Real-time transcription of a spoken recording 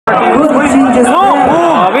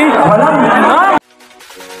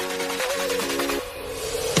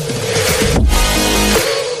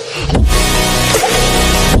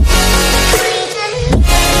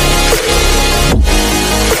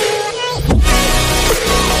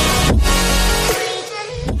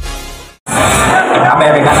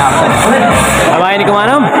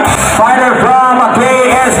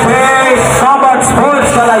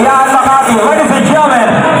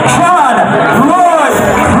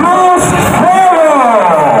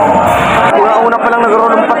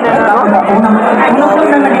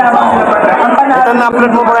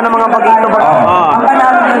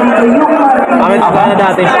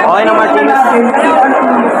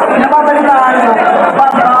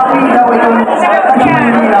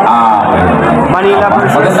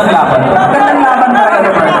Magandang laban. Magandang laban na kayo,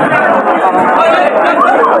 partner.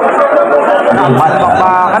 Ano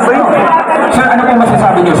ba yun? Sir, ano po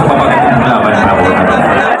masasabi niyo sa pamagandang laban na po?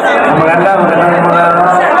 Maganda mga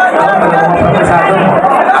profesado.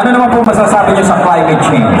 Ano naman po masasabi niyo sa climate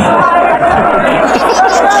change?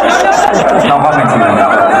 No comments yun.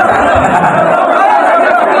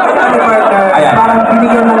 Ayan. Parang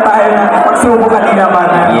binigyan mo tayo ng pagsubok at ilaban.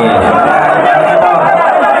 Yeah.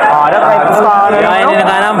 Kaya hindi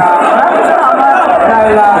nakanam.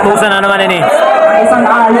 Dahil Tusan na naman ini. isang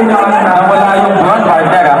ayon yung Nawala yung buwan,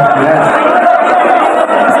 partner ah. Yes.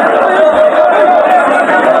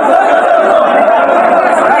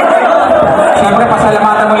 Siyempre,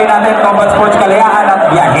 pasalamatan muli natin Combat Sports Kalayaan at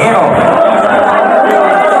Biyahero.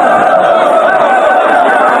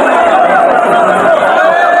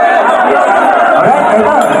 Alright,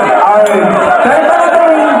 ito. Our third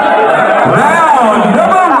Round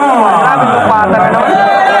number 1.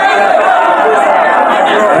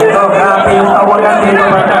 ito, grabe yung tawagan dito,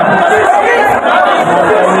 partner.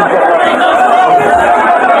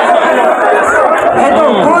 Ito,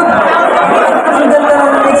 good. Ang ganda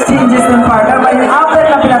ng exchanges ng partner. May after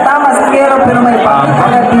na pinatama si Quero, pero may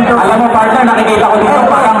pagkagat dito. Alam mo, partner, nakikita ko dito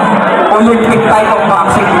parang Olympic type of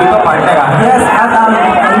boxing dito, partner ah. Yes, at ang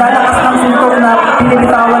lalakas ng suntok na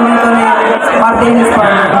pinibitawan nito ni Martinez,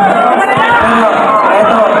 partner. Pero,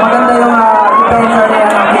 ito, maganda yung defensa niya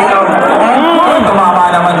ng Quero. And, Tumama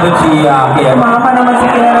naman dun si Quero. tumama naman si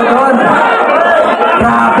Quero doon.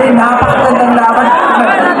 Grabe, napakagandang laban.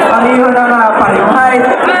 Pareho na nga, parehong height,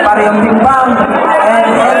 parehong timbang. And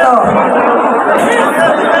ito.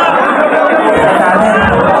 Natin.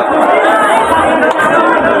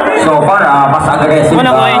 So far, mas aggressive.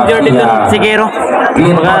 Una ko injured dito si Quero.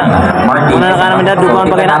 Baga, una na ka naman dad, dumaan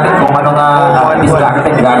pa kayo natin kung ano nga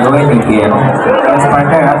distracted gagawin ni Quero. Yes,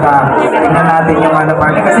 partner. At tingnan natin yung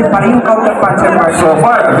partner. Kasi parehong counter puncher, partner. So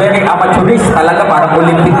far, very amateurist talaga, parang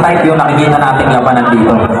Olympic type yung nakikita natin labanan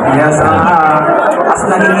dito. Yes, as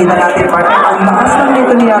nakikita natin, partner, ang lakas lang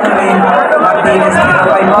nito niya kay Martinez.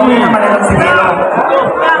 Ay, bawi naman ito si Quero.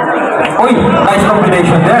 Uy, nice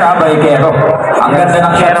combination there by Quero. Ang ganda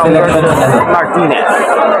ng shot selection niya. Martinez.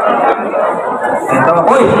 Ito.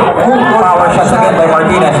 Uy, power shot again by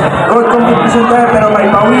Martinez. Good competition there, pero may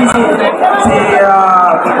bawi si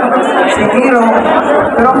Quero.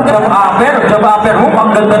 Pero Jab upper hook,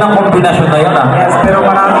 ang ganda ng kombinasyon na yun ah. yes, pero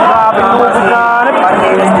marami si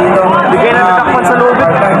Martinez dito. Bigay na natakpan sa loob.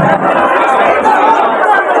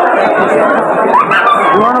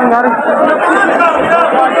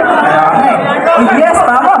 Yes,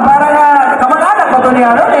 tama. Parang kamag-anak ba ito ni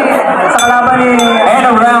Aaron eh? Sa kalaban ni... And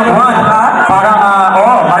of round 1, parang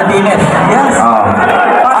Martinez. Yes.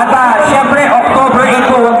 At syempre, October 8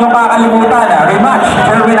 po, huwag niyong kakalimutan, rematch,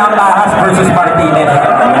 Sherwin Angahas versus Martinez.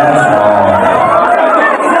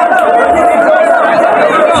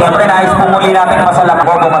 Syempre, nais po muli natin masalak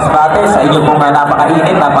po Masbate sa inyong pong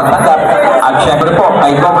napakainit na pagtanggap. At syempre po,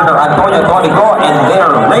 kay Governor Antonio Tonico and their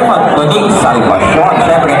Raymond Donig Salvacion.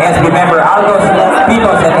 Syempre, SB member Aldos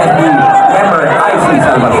Pitos and SB member IC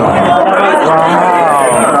Salvacion.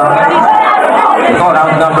 Ito,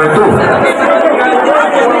 round number 2.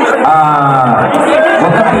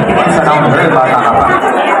 Huwag ka titingin sa number, bata ka pa.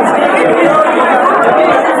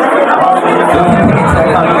 Titingin sa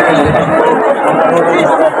number.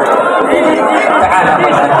 Saka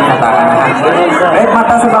naman sa tinatakan na. Red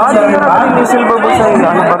mata sa boxer rin ba? Yung silver ball sa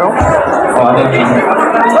ano pa daw? Ano yun?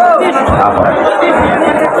 Apo.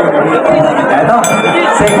 Ito,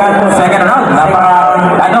 second round.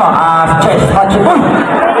 Chest punch.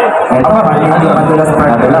 Ito, madulas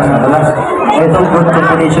partner. Ito, good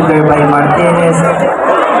combination there by Martinez.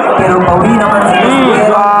 Pero bawi naman si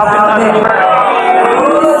Quero.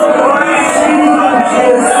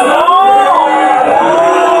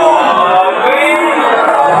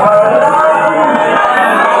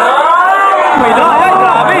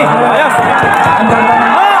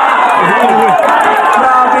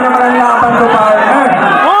 Grabe naman ang laban ko, partner.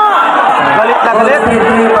 Galit na galit.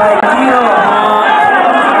 By Quero.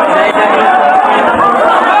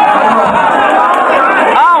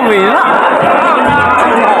 Wala.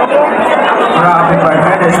 Grabe,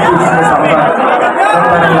 partner. There's two skills up front.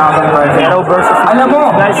 Ganda ng laban, partner. Quero versus Alam mo,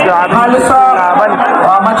 Nice, grabe. halos sa Laban.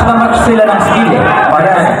 match na match sila ng skill eh.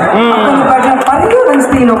 Partner. Actually, partner, pareho ng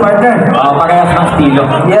estilo, partner. Parehas ng estilo.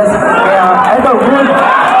 Yes, kaya ito, good.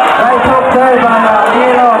 Right hook there,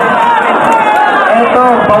 Quero. Ito,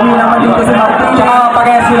 bawi naman dito si Martinez. Tsaka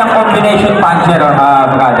parehas silang combination puncher,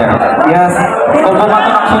 brother. Yes. Kung bumato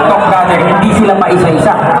ng suntok, brother, hindi sila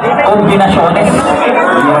paisa-isa. Kombinasyones.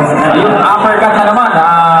 Yes. Yung uppercut na naman,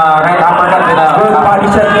 right uppercut na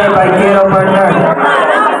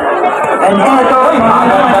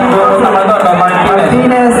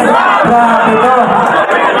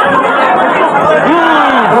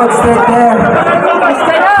Wasted there.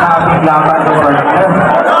 Sabing laban to partner.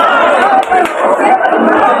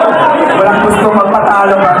 Walang gusto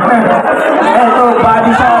magpatalo partner. Eto,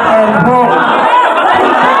 body shot and hook.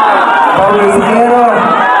 Boksingero.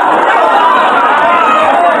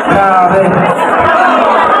 Grabe.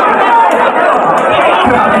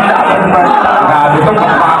 Grabe laban partner. Grabe ito,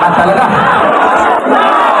 kapakakan talaga.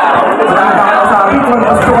 Sabi ko,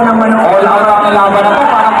 gusto ko naman All out ang laban na to,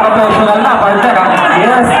 parang professional na, partner.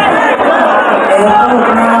 yes. Eto,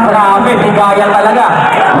 Grabe, bigaya talaga.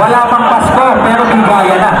 Wala pang Pasko, pero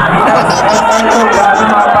bigaya na. eto, grabe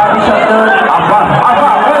mga body shot doon. Aba,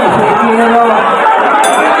 oy! Quero.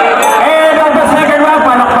 And on the second round,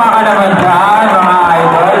 palakpakan naman dyan, mga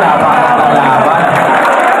idol. Laban.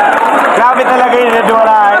 Grabe talaga yung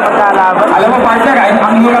nadwala ay pagkalaban. Alam mo, partner,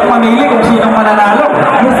 ang hirap mamili kung sinong mananalo.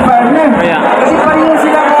 Yes, partner. Kaya. Kasi pareho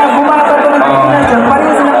silang bumato ng kombinasyon.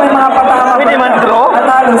 Pareho silang may mga patama. Pwede man draw? At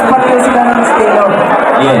halos pareho sila ng scale.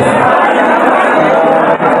 Yes.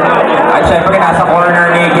 At syempre, nasa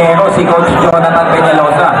corner ni Quero, si Coach Jonathan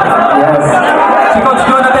Peñalosa. Yes. Si Coach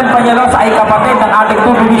Jonathan Peñalosa ay kapatid ng ating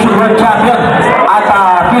 2 Division World Champion at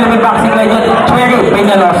Philippine Boxing Legend, Quero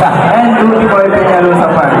Peñalosa. And Duty Boy Peñalosa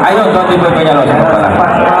partner. Ayun, Don Tito Peñalosa po pala.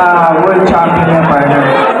 World champion yan partner.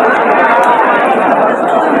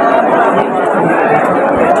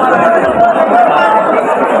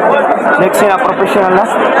 Next sila, professional na.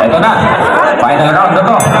 Ito na, final round na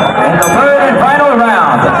to. And the third and final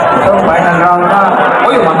round. So, final round na.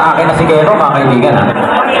 Uy, umatake na si Quero, mga kaibigan.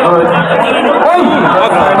 Good. Uy!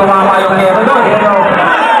 Tumama yung Quero doon. Pero,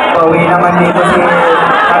 pauwi naman dito si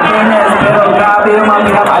Martinez. Pero grabe yung mga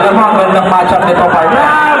pinapalala. Alam mo, ang gandang matchup nito, partner.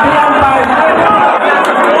 Grabe ang partner.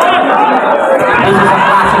 This is a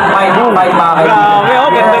classic fight, mga kaibigan. Grabe, oh,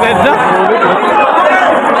 ganda-ganda.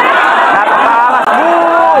 Napakaangas.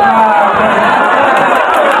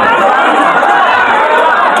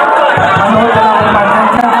 Ano ka lang ang partner?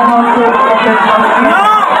 Ano to?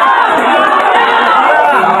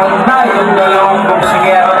 Out na yung dalawang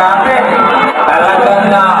boksingero natin. Talagang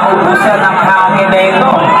naubusan ng hangin na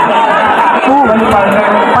ito. Well, partner.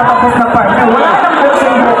 Patapos na partner. Wala nang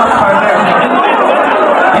boxing bukas partner.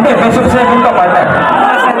 Hindi, best of 7 to, partner.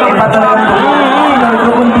 Iba talagang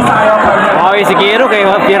dukong Bisaya partner. Okay, si Quero kay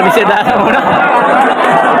Pierre Bisedana muna.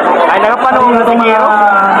 Ay, nakapanong na si Quero.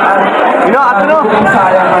 Dukong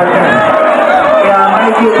Bisaya partner. Kaya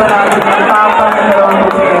makikita natin ang tapang ng dalawang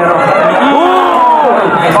boksingero.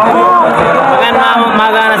 Nice to Maganda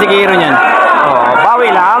magana si Quero niyan. Oh, bawi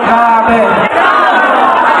lang. Grabe.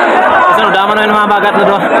 Sunod naman naman mga bagat na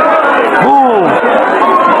doon. Boom!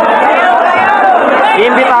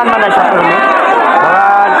 Iimbitahan man na siya po niya.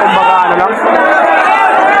 Kumbaga ano lang.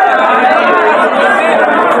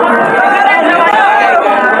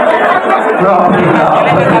 Grabe na.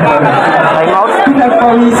 Time out.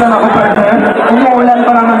 Pinagpawisan ako partner. Umuulan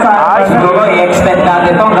pa naman sa akin. Siguro i-extend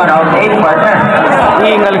natin ito hanggang round 8, partner.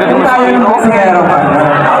 Iingal ka Kung dun. tayo ng boksingero partner.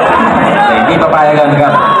 Hindi pa payagan ka.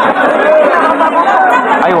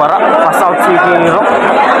 Ay, wara. Pass out si Quero.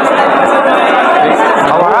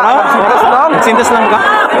 Wara. Sintas lang. Sintas lang ka.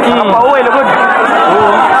 Pauwi, lugod.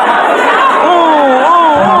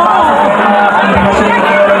 Kombinasyon ni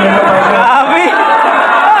Quero nito partner. Grabe.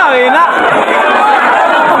 Grabe na.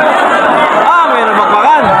 May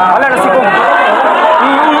nabakbakan. Wala na si Kung.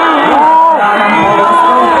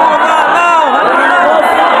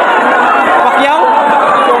 Pacquiao?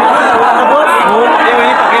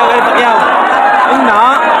 Pacquiao. Ang na.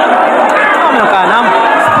 Ano ang kanam?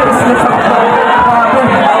 Spaceless ako. Grabe.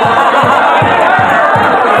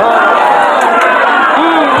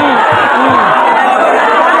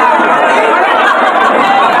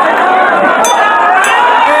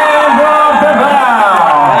 And from the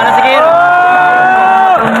ground. Ano si Quero?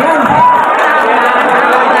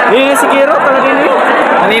 Si Quero talaga yun.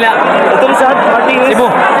 Manila. Ito rin sa Martinez. Cebu.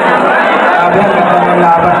 Grabe ang ganda ng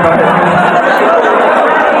laban partner.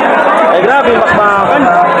 Ay grabe, bakbakan.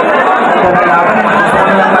 Ganda ng laban. Gusto ko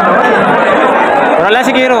nilang manood. Wala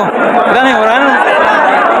si Quero. Wala na, wala na.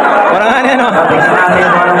 Wala nga niya, no? Tingnan natin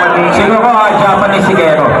kung anong magiging. Siguro Japanese si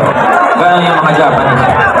Quero. Ganun yung mga Japanese.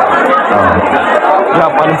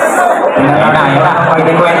 Japanese. Yun na.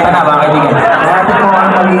 Hindi kwenta na, mga kaibigan. Natin kung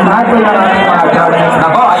anong magiging hatol ng ating mga judges.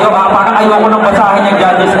 Nako, parang ayoko nang basahin yung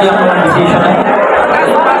judges na yung decision na yun.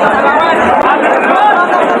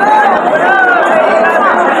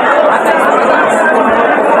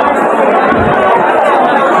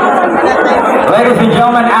 Ladies and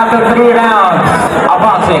gentlemen, after 3 rounds of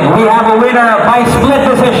boxing, we have a winner by split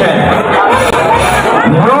decision.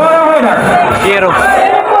 Your winner. Quero.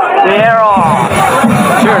 Quero.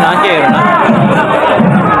 Sure na, Quero na.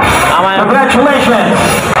 Congratulations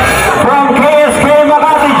from KSK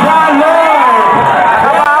Makati, John Lord!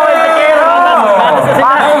 Kapawin si Quero.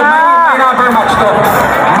 May number match to.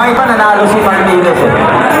 May pa nanalo si Martinez eh.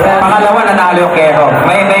 Pangalawa nanalo yung Quero.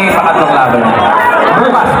 May pangatlong laban.